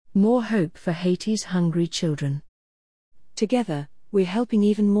More hope for Haiti's hungry children. Together, we're helping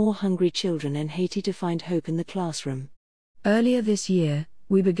even more hungry children in Haiti to find hope in the classroom. Earlier this year,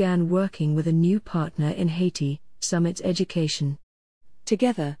 we began working with a new partner in Haiti, Summit Education.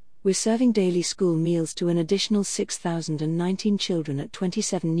 Together, we're serving daily school meals to an additional 6,019 children at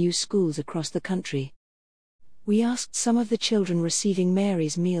 27 new schools across the country. We asked some of the children receiving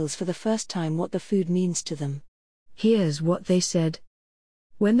Mary's meals for the first time what the food means to them. Here's what they said.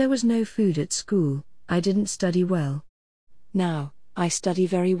 When there was no food at school, I didn't study well. Now, I study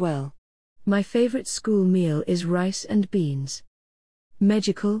very well. My favorite school meal is rice and beans.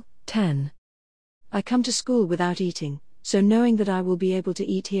 Magical, 10. I come to school without eating, so knowing that I will be able to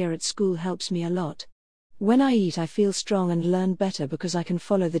eat here at school helps me a lot. When I eat, I feel strong and learn better because I can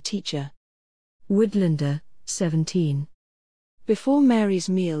follow the teacher. Woodlander, 17. Before Mary's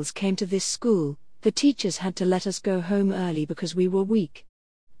meals came to this school, the teachers had to let us go home early because we were weak.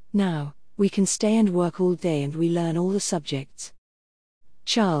 Now, we can stay and work all day and we learn all the subjects.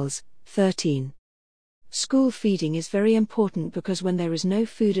 Charles, 13. School feeding is very important because when there is no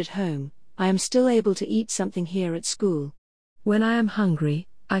food at home, I am still able to eat something here at school. When I am hungry,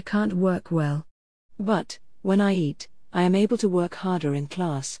 I can't work well. But, when I eat, I am able to work harder in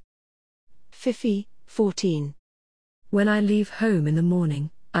class. Fifi, 14. When I leave home in the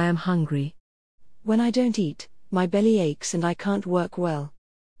morning, I am hungry. When I don't eat, my belly aches and I can't work well.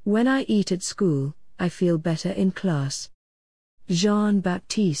 When I eat at school, I feel better in class.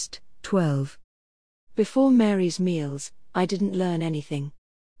 Jean-Baptiste, 12. Before Mary's meals, I didn't learn anything.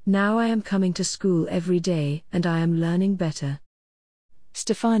 Now I am coming to school every day and I am learning better.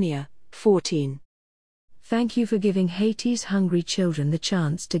 Stefania, 14. Thank you for giving Haiti's hungry children the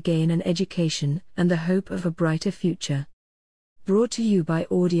chance to gain an education and the hope of a brighter future. Brought to you by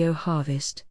Audio Harvest.